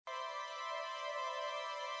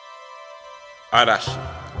Arashi,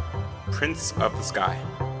 Prince of the Sky.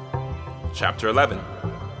 Chapter 11.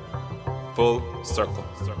 Full Circle.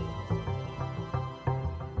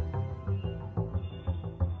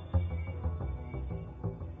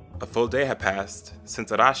 A full day had passed since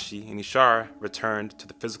Arashi and Ishara returned to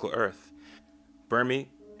the physical earth. Burmy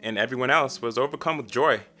and everyone else was overcome with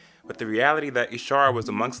joy with the reality that Ishara was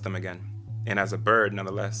amongst them again, and as a bird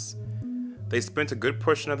nonetheless. They spent a good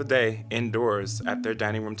portion of the day indoors at their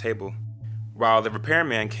dining room table, while the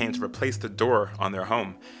repairman came to replace the door on their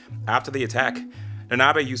home. After the attack,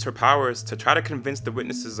 Nanabe used her powers to try to convince the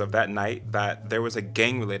witnesses of that night that there was a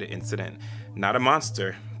gang-related incident, not a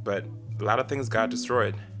monster, but a lot of things got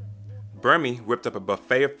destroyed. Burmy whipped up a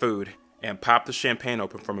buffet of food and popped the champagne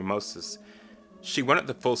open for mimosas. She wanted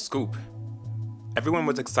the full scoop. Everyone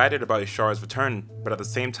was excited about Ishara's return, but at the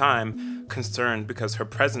same time, concerned because her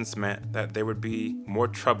presence meant that there would be more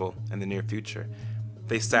trouble in the near future.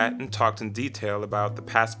 They sat and talked in detail about the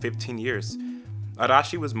past 15 years.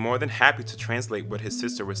 Arashi was more than happy to translate what his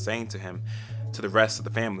sister was saying to him, to the rest of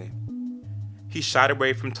the family. He shied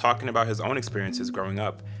away from talking about his own experiences growing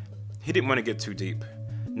up. He didn't want to get too deep.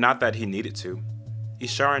 Not that he needed to.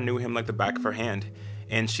 Ishara knew him like the back of her hand,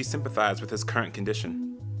 and she sympathized with his current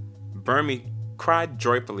condition. Burmy cried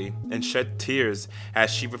joyfully and shed tears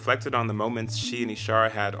as she reflected on the moments she and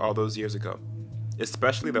Ishara had all those years ago,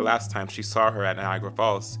 especially the last time she saw her at Niagara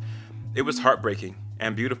Falls. It was heartbreaking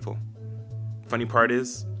and beautiful. Funny part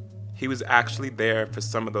is, he was actually there for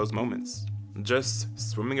some of those moments, just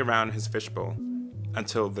swimming around his fishbowl,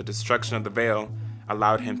 until the destruction of the veil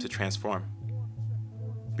allowed him to transform.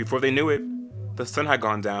 Before they knew it, the sun had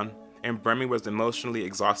gone down, and Burmy was emotionally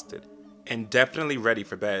exhausted, and definitely ready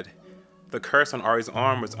for bed. The curse on Ari's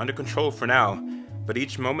arm was under control for now, but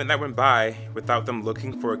each moment that went by without them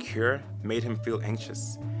looking for a cure made him feel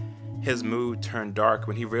anxious. His mood turned dark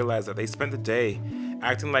when he realized that they spent the day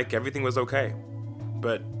acting like everything was okay,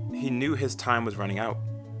 but he knew his time was running out.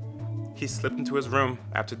 He slipped into his room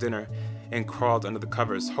after dinner and crawled under the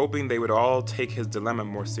covers, hoping they would all take his dilemma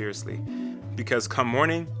more seriously, because come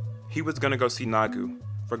morning, he was gonna go see Nagu,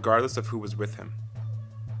 regardless of who was with him.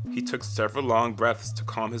 He took several long breaths to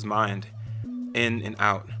calm his mind, in and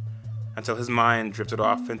out, until his mind drifted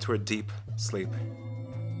off into a deep sleep.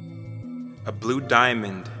 A blue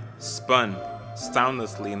diamond spun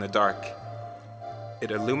soundlessly in the dark. It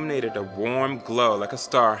illuminated a warm glow like a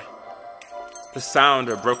star. The sound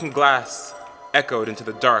of broken glass echoed into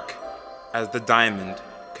the dark as the diamond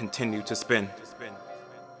continued to spin.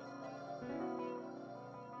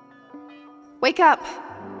 Wake up!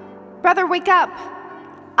 Brother, wake up!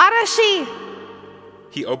 Arashi!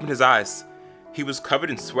 He opened his eyes. He was covered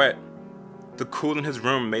in sweat. The cool in his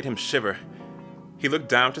room made him shiver. He looked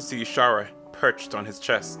down to see Ishara perched on his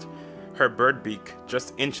chest, her bird beak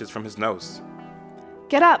just inches from his nose.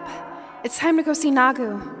 Get up! It's time to go see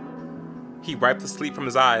Nagu. He wiped the sleep from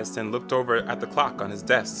his eyes and looked over at the clock on his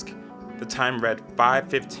desk. The time read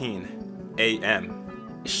 5:15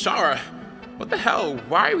 a.m. Ishara, what the hell?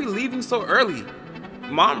 Why are we leaving so early?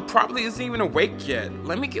 Mom probably isn't even awake yet.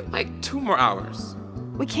 Let me get like 2 more hours.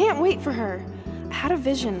 We can't wait for her. I had a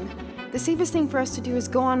vision. The safest thing for us to do is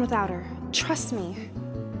go on without her. Trust me.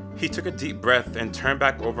 He took a deep breath and turned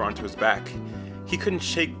back over onto his back. He couldn't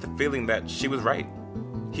shake the feeling that she was right.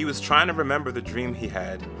 He was trying to remember the dream he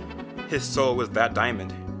had. His soul was that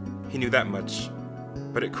diamond. He knew that much,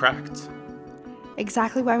 but it cracked.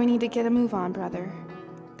 Exactly why we need to get a move on, brother.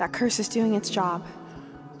 That curse is doing its job.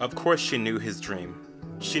 Of course she knew his dream.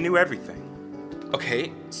 She knew everything.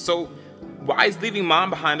 Okay, so why is leaving Mom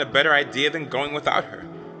behind a better idea than going without her?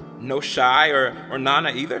 No Shy or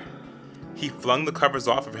Nana either? He flung the covers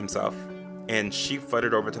off of himself, and she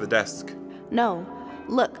fluttered over to the desk. No.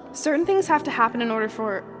 Look, certain things have to happen in order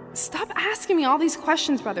for... Stop asking me all these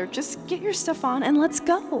questions, brother. Just get your stuff on and let's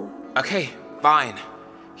go. Okay, fine.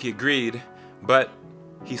 He agreed, but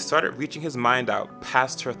he started reaching his mind out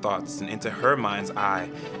past her thoughts and into her mind's eye,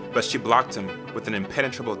 but she blocked him with an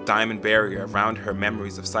impenetrable diamond barrier around her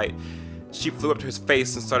memories of sight. She flew up to his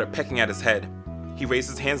face and started pecking at his head. He raised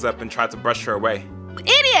his hands up and tried to brush her away.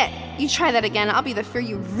 Idiot! You try that again, I'll be the fear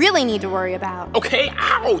you really need to worry about. Okay,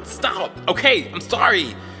 ow, stop! Okay, I'm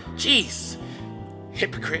sorry. Jeez.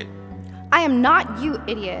 Hypocrite. I am not you,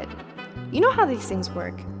 idiot. You know how these things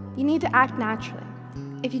work. You need to act naturally.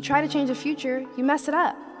 If you try to change the future, you mess it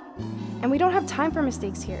up. And we don't have time for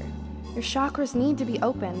mistakes here. Your chakras need to be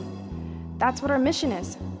open. That's what our mission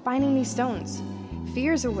is, finding these stones.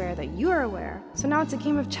 Fear's aware that you are aware, so now it's a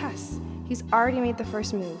game of chess. He's already made the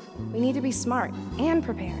first move. We need to be smart and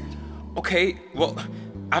prepared. Okay, well,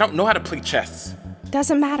 I don't know how to play chess.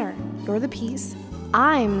 Doesn't matter. You're the piece.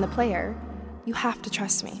 I'm the player. You have to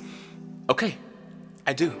trust me. Okay,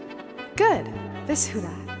 I do. Good.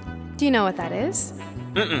 Visuddha. Do you know what that is?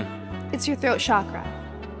 It's your throat chakra.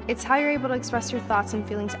 It's how you're able to express your thoughts and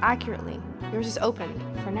feelings accurately. Yours is opened,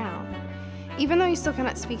 for now. Even though you still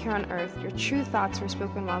cannot speak here on Earth, your true thoughts were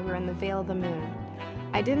spoken while we were in the veil of the moon.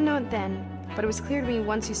 I didn't know it then, but it was clear to me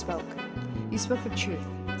once you spoke. You spoke the truth,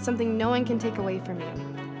 something no one can take away from you.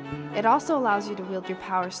 It also allows you to wield your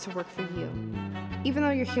powers to work for you. Even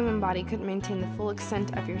though your human body couldn't maintain the full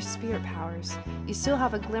extent of your spirit powers, you still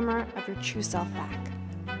have a glimmer of your true self back.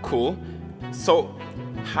 Cool. So,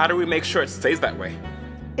 how do we make sure it stays that way?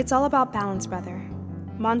 It's all about balance, brother.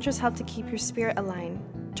 Mantras help to keep your spirit aligned.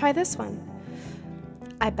 Try this one.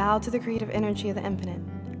 I bow to the creative energy of the infinite.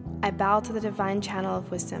 I bow to the divine channel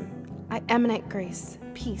of wisdom. I emanate grace,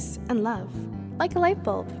 peace, and love, like a light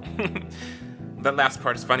bulb. That last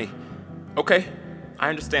part is funny. Okay, I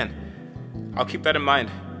understand. I'll keep that in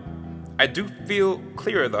mind. I do feel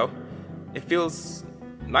clearer, though. It feels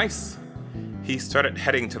nice. He started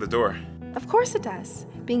heading to the door. Of course it does.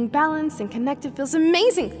 Being balanced and connected feels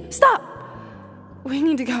amazing. Stop! We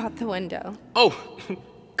need to go out the window. Oh,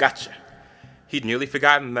 gotcha. He'd nearly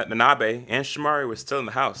forgotten that Nanabe and Shimari were still in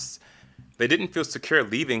the house. They didn't feel secure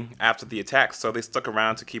leaving after the attack, so they stuck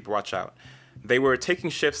around to keep watch out. They were taking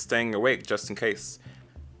shifts staying awake just in case.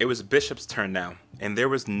 It was Bishop's turn now, and there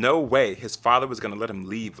was no way his father was going to let him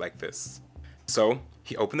leave like this. So,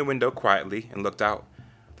 he opened the window quietly and looked out.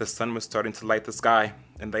 The sun was starting to light the sky,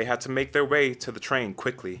 and they had to make their way to the train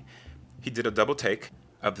quickly. He did a double take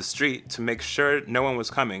of the street to make sure no one was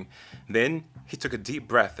coming. Then, he took a deep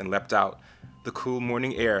breath and leapt out. The cool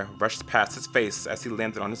morning air rushed past his face as he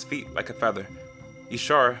landed on his feet like a feather.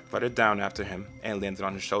 Ishara fluttered down after him and landed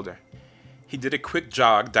on his shoulder. He did a quick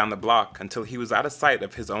jog down the block until he was out of sight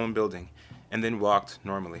of his own building, and then walked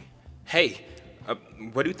normally. Hey,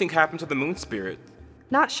 what do you think happened to the moon spirit?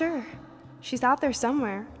 Not sure. She's out there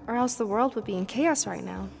somewhere, or else the world would be in chaos right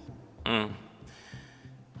now.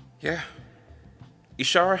 Yeah.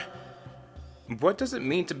 Ishara, what does it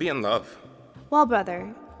mean to be in love? Well,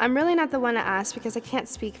 brother, I'm really not the one to ask because I can't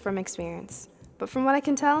speak from experience. But from what I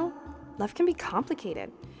can tell, love can be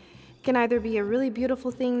complicated. It can either be a really beautiful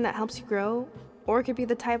thing that helps you grow, or it could be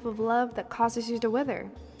the type of love that causes you to wither.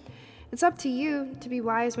 It's up to you to be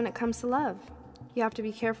wise when it comes to love. You have to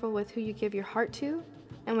be careful with who you give your heart to,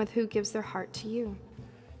 and with who gives their heart to you.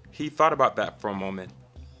 He thought about that for a moment.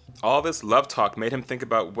 All this love talk made him think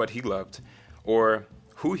about what he loved, or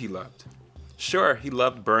who he loved. Sure, he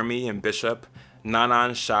loved Burmy and Bishop, Nana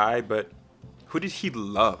and Shai, but who did he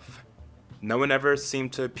love? No one ever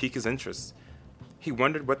seemed to pique his interest. He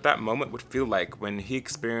wondered what that moment would feel like when he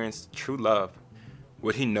experienced true love.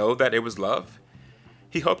 Would he know that it was love?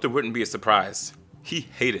 He hoped it wouldn't be a surprise. He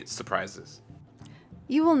hated surprises.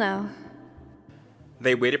 You will know.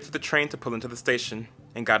 They waited for the train to pull into the station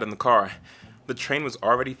and got in the car. The train was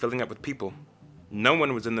already filling up with people. No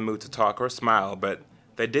one was in the mood to talk or smile, but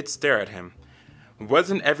they did stare at him. It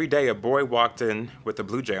wasn't every day a boy walked in with a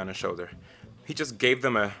blue jay on his shoulder. He just gave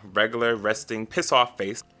them a regular, resting, piss-off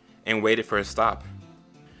face and waited for his stop.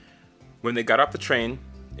 When they got off the train,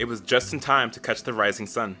 it was just in time to catch the rising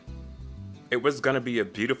sun. It was gonna be a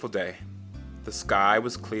beautiful day. The sky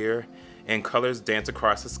was clear and colors danced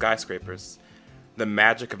across the skyscrapers. The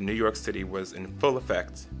magic of New York City was in full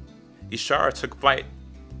effect. Ishara took flight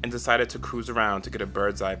and decided to cruise around to get a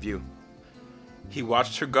bird's eye view. He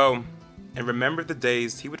watched her go and remembered the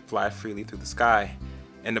days he would fly freely through the sky,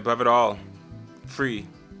 and above it all, free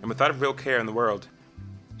and without a real care in the world.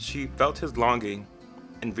 She felt his longing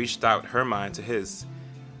and reached out her mind to his.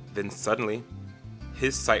 Then suddenly,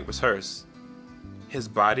 his sight was hers. His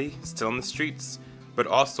body still in the streets, but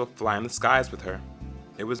also flying the skies with her.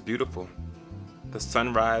 It was beautiful. The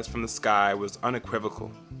sunrise from the sky was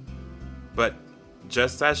unequivocal. But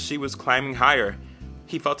just as she was climbing higher,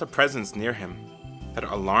 he felt a presence near him that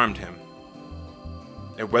alarmed him.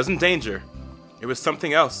 It wasn't danger, it was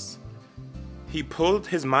something else. He pulled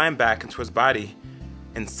his mind back into his body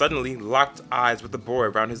and suddenly locked eyes with the boy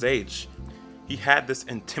around his age. He had this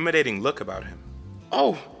intimidating look about him.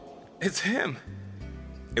 Oh, it's him!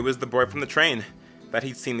 It was the boy from the train that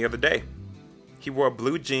he'd seen the other day. He wore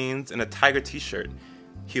blue jeans and a tiger t-shirt.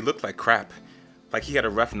 He looked like crap, like he had a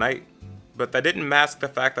rough night, but that didn't mask the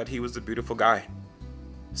fact that he was a beautiful guy.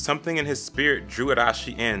 Something in his spirit drew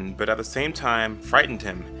Arashi in, but at the same time frightened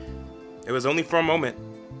him. It was only for a moment,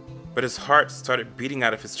 but his heart started beating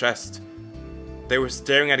out of his chest. They were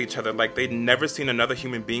staring at each other like they'd never seen another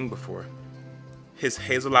human being before. His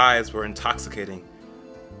hazel eyes were intoxicating.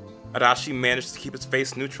 Arashi managed to keep his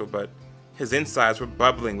face neutral, but his insides were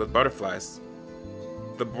bubbling with butterflies.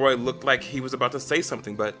 The boy looked like he was about to say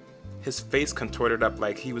something, but his face contorted up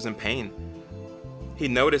like he was in pain. He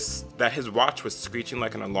noticed that his watch was screeching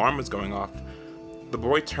like an alarm was going off. The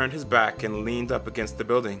boy turned his back and leaned up against the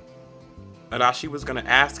building. Arashi was going to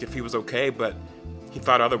ask if he was okay, but he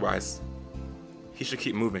thought otherwise. He should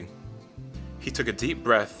keep moving. He took a deep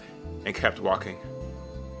breath and kept walking.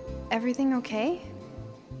 Everything okay?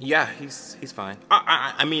 Yeah, he's fine.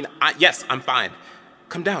 Yes, I'm fine.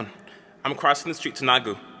 Come down. I'm crossing the street to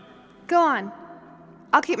Nagu. Go on.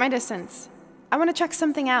 I'll keep my distance. I want to check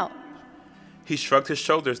something out. He shrugged his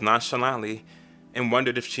shoulders nonchalantly and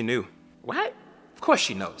wondered if she knew. What? Of course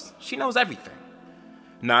she knows. She knows everything.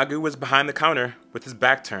 Nagu was behind the counter with his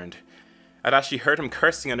back turned. Arashi heard him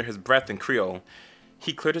cursing under his breath in Creole.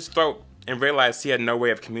 He cleared his throat and realized he had no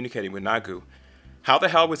way of communicating with Nagu. How the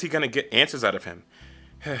hell was he going to get answers out of him?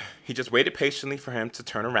 He just waited patiently for him to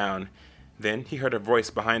turn around. Then he heard a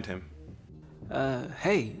voice behind him.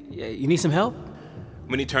 Hey, you need some help?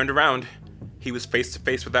 When he turned around, he was face to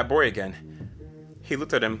face with that boy again. He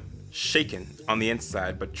looked at him, shaken on the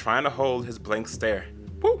inside, but trying to hold his blank stare.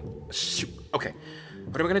 Woo! Shoot. Okay.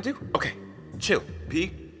 What are we gonna do? Okay. Chill.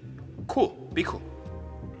 Be cool. Be cool.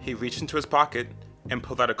 He reached into his pocket and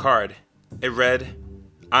pulled out a card. It read,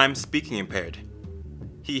 "I'm speaking impaired."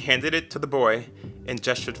 He handed it to the boy and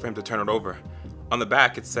gestured for him to turn it over. On the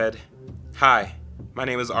back it said, "Hi, my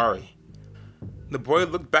name is Ari." The boy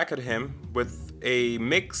looked back at him with a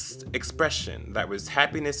mixed expression that was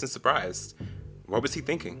happiness and surprise. What was he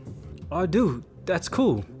thinking? Oh, dude, that's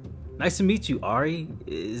cool. Nice to meet you, Ari.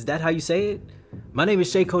 Is that how you say it? My name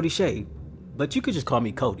is Shay Cody Shay, but you could just call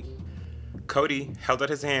me Cody. Cody held out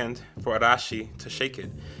his hand for Arashi to shake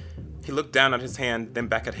it. He looked down at his hand, then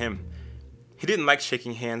back at him. He didn't like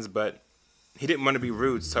shaking hands, but he didn't want to be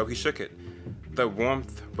rude, so he shook it. The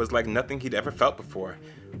warmth was like nothing he'd ever felt before.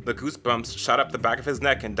 The goosebumps shot up the back of his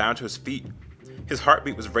neck and down to his feet. His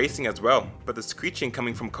heartbeat was racing as well, but the screeching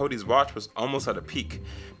coming from Cody's watch was almost at a peak.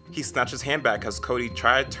 He snatched his hand back as Cody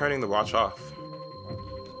tried turning the watch off.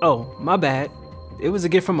 Oh, my bad. It was a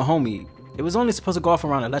gift from a homie. It was only supposed to go off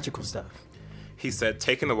around electrical stuff, he said,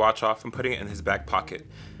 taking the watch off and putting it in his back pocket.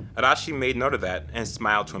 Arashi made note of that and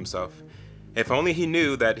smiled to himself. If only he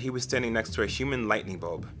knew that he was standing next to a human lightning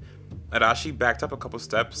bulb. Arashi backed up a couple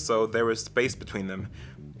steps so there was space between them.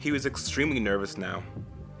 He was extremely nervous now.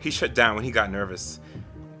 He shut down when he got nervous.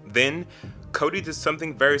 Then, Cody did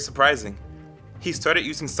something very surprising. He started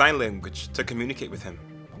using sign language to communicate with him.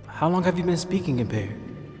 How long have you been speaking impaired?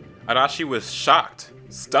 Arashi was shocked,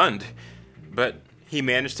 stunned, but he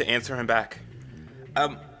managed to answer him back.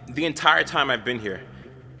 The entire time I've been here.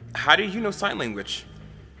 How do you know sign language?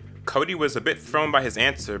 Cody was a bit thrown by his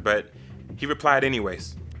answer, but he replied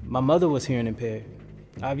anyways. My mother was hearing impaired.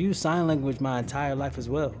 I've used sign language my entire life as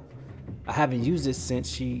well. I haven't used it since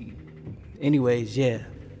she... Anyways, yeah.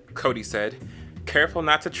 Cody said, careful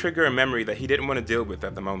not to trigger a memory that he didn't want to deal with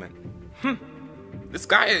at the moment. This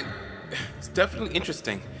guy is definitely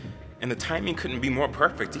interesting, and the timing couldn't be more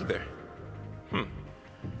perfect either.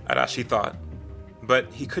 Arashi thought.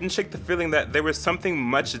 But he couldn't shake the feeling that there was something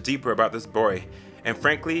much deeper about this boy, and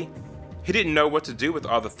frankly, he didn't know what to do with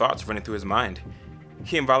all the thoughts running through his mind.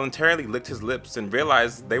 He involuntarily licked his lips and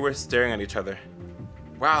realized they were staring at each other.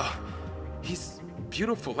 Wow, he's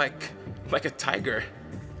beautiful, like a tiger,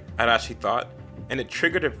 Arashi thought, and it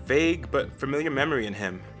triggered a vague but familiar memory in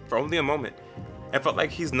him for only a moment. It felt like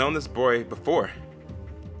he's known this boy before.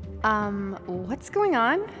 What's going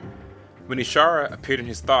on? When Ishara appeared in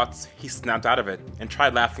his thoughts, he snapped out of it and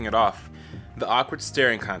tried laughing it off. The awkward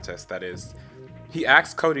staring contest, that is. He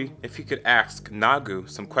asked Cody if he could ask Nagu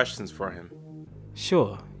some questions for him.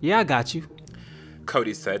 Sure, yeah, I got you.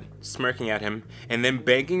 Cody said, smirking at him, and then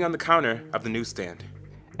banging on the counter of the newsstand.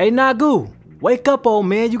 Hey, Nagu, wake up, old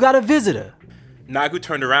man, you got a visitor. Nagu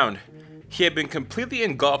turned around. He had been completely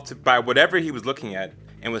engulfed by whatever he was looking at,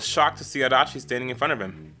 and was shocked to see Arashi standing in front of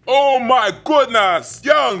him. Oh my goodness,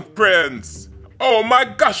 young prince! Oh my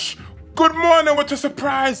gosh! Good morning, what a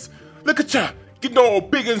surprise! Look at ya, getting all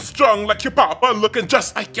big and strong like your papa, looking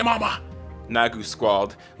just like your mama. Nagu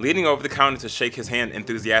squalled, leaning over the counter to shake his hand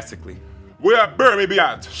enthusiastically. Where Burmy be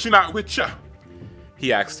at? She not with ya?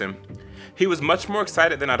 He asked him. He was much more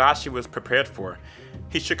excited than Arashi was prepared for.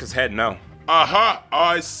 He shook his head no. Aha,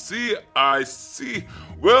 I see.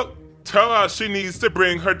 Well, tell her she needs to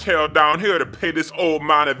bring her tail down here to pay this old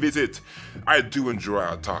man a visit. I do enjoy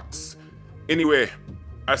our talks. Anyway,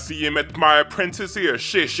 I see you met my apprentice here,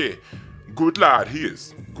 Sheshe. Good lad he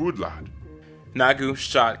is, good lad. Nagu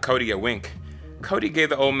shot Cody a wink. Cody gave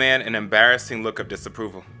the old man an embarrassing look of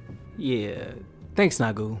disapproval. Yeah, thanks,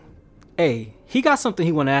 Nagu. Hey, he got something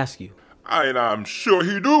he want to ask you. And I'm sure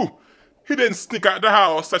he do. He didn't sneak out the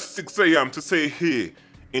house at 6 a.m. to say hey.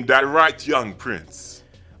 Ain't that right, young prince?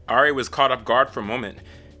 Ari was caught off guard for a moment.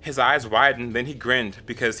 His eyes widened, then he grinned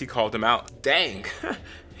because he called him out. Dang,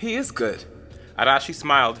 he is good. Arashi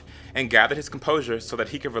smiled and gathered his composure so that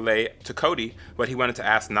he could relay to Cody what he wanted to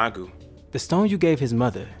ask Nagu. The stone you gave his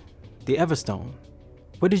mother, the Everstone,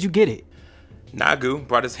 where did you get it? Nagu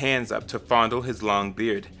brought his hands up to fondle his long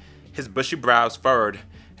beard. His bushy brows furrowed,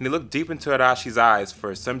 and he looked deep into Arashi's eyes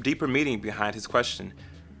for some deeper meaning behind his question.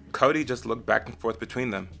 Cody just looked back and forth between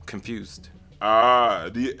them, confused. Ah,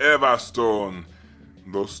 the Everstone.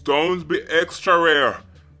 Those stones be extra rare.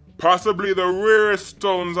 Possibly the rarest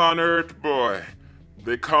stones on Earth, boy.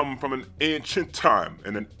 They come from an ancient time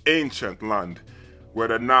in an ancient land, where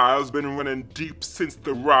the Nile's been running deep since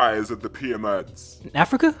the rise of the pyramids. In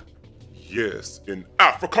Africa? Yes, in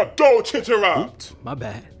Africa. Don't interrupt! My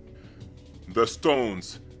bad. The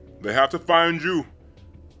stones, they have to find you,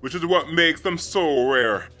 which is what makes them so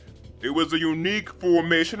rare. It was a unique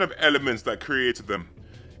formation of elements that created them.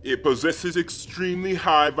 It possesses extremely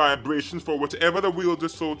high vibrations for whatever the wielder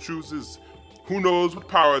so chooses. Who knows what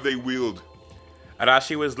power they wield?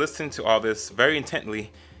 Arashi was listening to all this very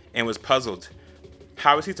intently and was puzzled.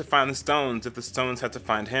 How was he to find the stones if the stones had to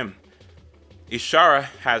find him? Ishara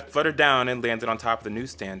had fluttered down and landed on top of the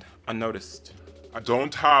newsstand, unnoticed. I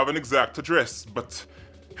don't have an exact address, but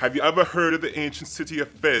have you ever heard of the ancient city of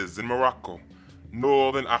Fez in Morocco,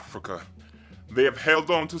 northern Africa? They have held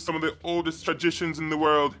on to some of the oldest traditions in the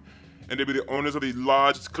world, and they be the owners of the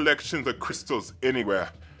largest collections of crystals anywhere.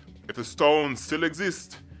 If the stones still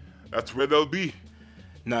exist, that's where they'll be.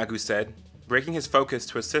 Nagu said, breaking his focus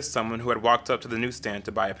to assist someone who had walked up to the newsstand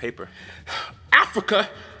to buy a paper. Africa?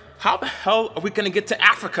 How the hell are we gonna get to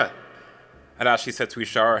Africa? Arashi said to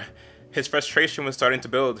Ishara. His frustration was starting to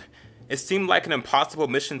build. It seemed like an impossible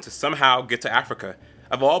mission to somehow get to Africa,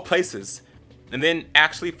 of all places, and then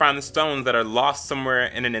actually find the stones that are lost somewhere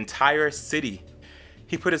in an entire city.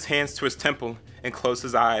 He put his hands to his temple and closed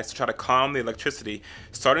his eyes to try to calm the electricity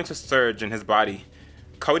starting to surge in his body.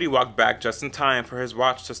 Cody walked back just in time for his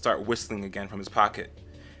watch to start whistling again from his pocket.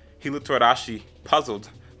 He looked to Arashi, puzzled,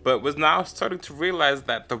 but was now starting to realize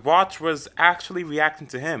that the watch was actually reacting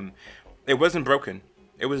to him. It wasn't broken.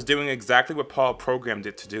 It was doing exactly what Paul programmed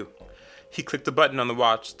it to do. He clicked the button on the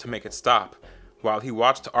watch to make it stop, while he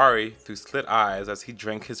watched Ari through slit eyes as he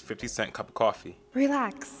drank his 50-cent cup of coffee.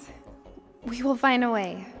 Relax. We will find a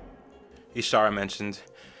way. Ishara mentioned.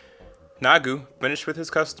 Nagu finished with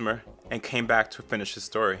his customer and came back to finish his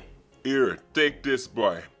story. Here, take this,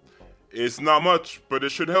 boy. It's not much, but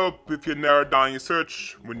it should help if you narrow down your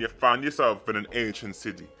search when you find yourself in an ancient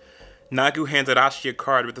city. Nagu handed Arashi a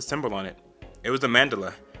card with a symbol on it. It was a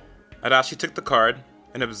mandala. Arashi took the card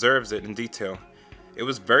and observes it in detail. It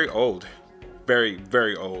was very old. Very,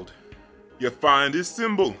 very old. You find this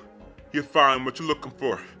symbol, you find what you're looking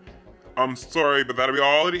for. I'm sorry, but that'll be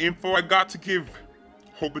all of the info I got to give.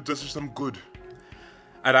 Hope it does you some good.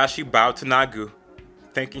 Arashi bowed to Nagu,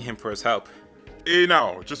 thanking him for his help. Hey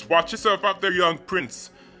now, just watch yourself out there, young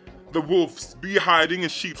prince. The wolves be hiding in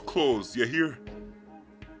sheep's clothes, you hear?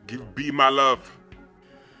 Give B my love.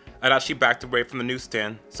 Arashi backed away from the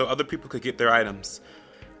newsstand so other people could get their items.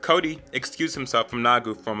 Cody excused himself from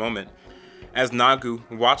Nagu for a moment. As Nagu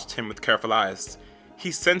watched him with careful eyes,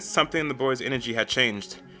 he sensed something in the boy's energy had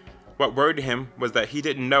changed. What worried him was that he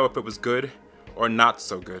didn't know if it was good or not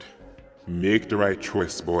so good. Make the right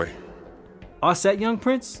choice, boy. All set, young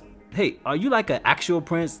prince? Hey, are you like an actual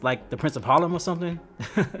prince, like the Prince of Harlem or something?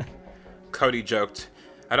 Cody joked.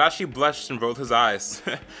 Arashi blushed and rolled his eyes.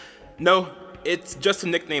 No, it's just a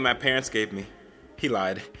nickname my parents gave me. He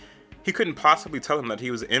lied. He couldn't possibly tell him that he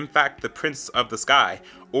was in fact the Prince of the Sky,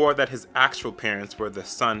 or that his actual parents were the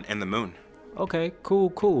sun and the moon. Okay,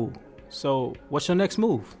 cool. So, what's your next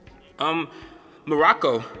move?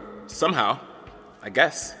 Morocco. Somehow. I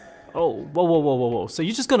guess. Oh, whoa. So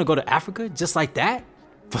you're just gonna go to Africa just like that?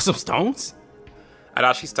 For some stones?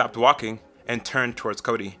 Arashi stopped walking and turned towards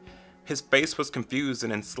Cody. His face was confused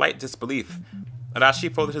and in slight disbelief.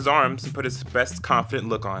 Arashi folded his arms and put his best confident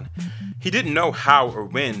look on. He didn't know how or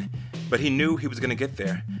when, but he knew he was gonna get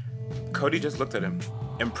there. Cody just looked at him,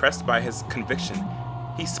 impressed by his conviction.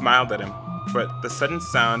 He smiled at him, but the sudden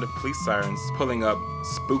sound of police sirens pulling up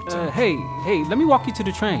spooked him. Hey, let me walk you to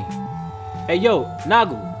the train. Hey, yo,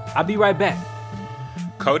 Nagu, I'll be right back.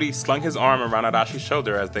 Cody slung his arm around Arashi's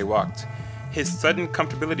shoulder as they walked. His sudden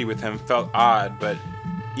comfortability with him felt odd, but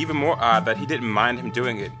even more odd that he didn't mind him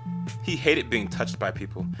doing it. He hated being touched by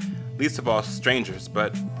people, least of all strangers,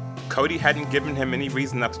 but Cody hadn't given him any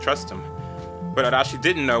reason not to trust him. What Arashi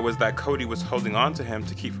didn't know was that Cody was holding on to him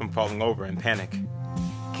to keep from falling over in panic.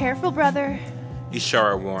 Careful, brother.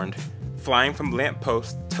 Ishara warned, flying from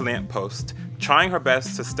lamppost to lamppost, trying her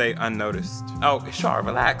best to stay unnoticed. Oh, Ishara,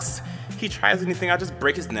 relax. He tries anything, I'll just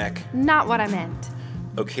break his neck. Not what I meant.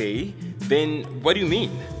 Okay, then what do you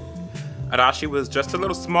mean? Arashi was just a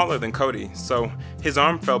little smaller than Cody, so his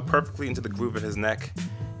arm fell perfectly into the groove of his neck.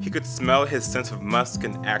 He could smell his scent of musk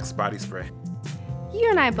and Axe body spray. You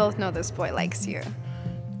and I both know this boy likes you.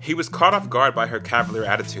 He was caught off guard by her cavalier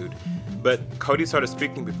attitude, but Cody started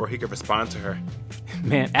speaking before he could respond to her.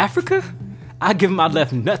 Man, Africa? I'd give my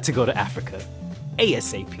left nut to go to Africa.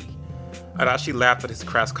 ASAP. Arashi laughed at his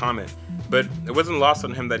crass comment, but it wasn't lost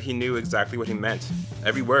on him that he knew exactly what he meant.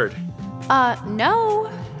 Every word. No.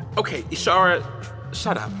 Okay, Ishara,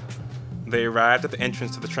 shut up. They arrived at the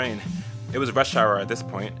entrance to the train. It was rush hour at this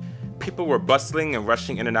point. People were bustling and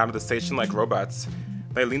rushing in and out of the station like robots.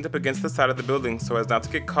 They leaned up against the side of the building so as not to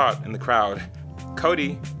get caught in the crowd.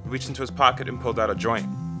 Cody reached into his pocket and pulled out a joint.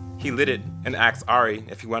 He lit it and asked Ari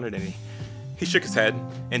if he wanted any. He shook his head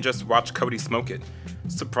and just watched Cody smoke it,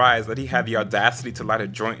 surprised that he had the audacity to light a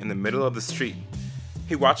joint in the middle of the street.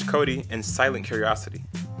 He watched Cody in silent curiosity.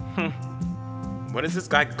 What is this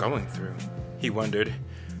guy going through? He wondered.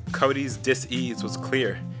 Cody's dis-ease was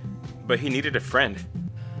clear, but he needed a friend.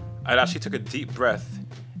 Arashi took a deep breath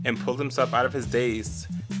and pulled himself out of his daze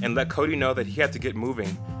and let Cody know that he had to get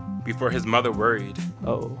moving before his mother worried.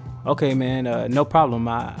 Oh, okay, man. No problem.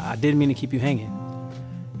 I didn't mean to keep you hanging.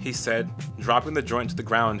 He said, dropping the joint to the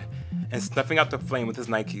ground and snuffing out the flame with his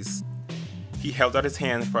Nikes. He held out his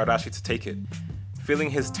hand for Arashi to take it. Feeling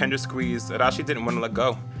his tender squeeze, Arashi didn't want to let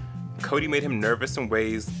go. Cody made him nervous in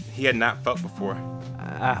ways he had not felt before.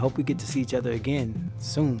 I hope we get to see each other again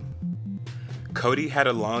soon. Cody had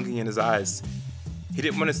a longing in his eyes. He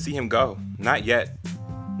didn't want to see him go. Not yet.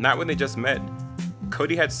 Not when they just met.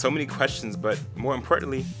 Cody had so many questions, but more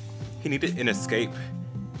importantly, he needed an escape.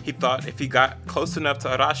 He thought if he got close enough to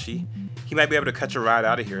Arashi, he might be able to catch a ride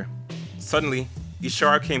out of here. Suddenly,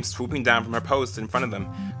 Ishara came swooping down from her post in front of them,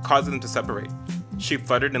 causing them to separate. She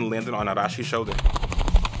fluttered and landed on Arashi's shoulder.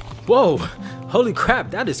 Whoa! Holy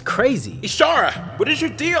crap, that is crazy! Ishara, what is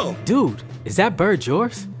your deal? Dude, is that bird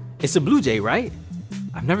yours? It's a blue jay, right?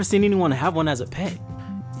 I've never seen anyone have one as a pet.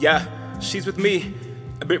 Yeah, she's with me.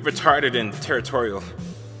 A bit retarded and territorial.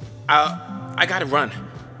 I gotta run.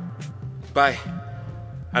 Bye.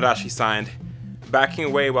 Arashi signed, backing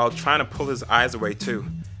away while trying to pull his eyes away too.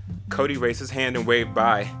 Cody raised his hand and waved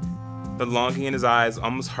bye, the longing in his eyes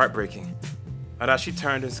almost heartbreaking. Arashi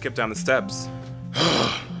turned and skipped down the steps.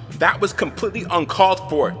 That was completely uncalled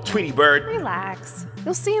for, Tweety Bird. Relax.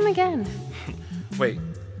 You'll see him again. Wait,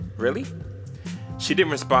 really? She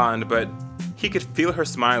didn't respond, but he could feel her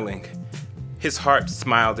smiling. His heart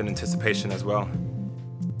smiled in anticipation as well.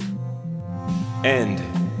 End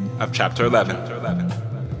of chapter 11.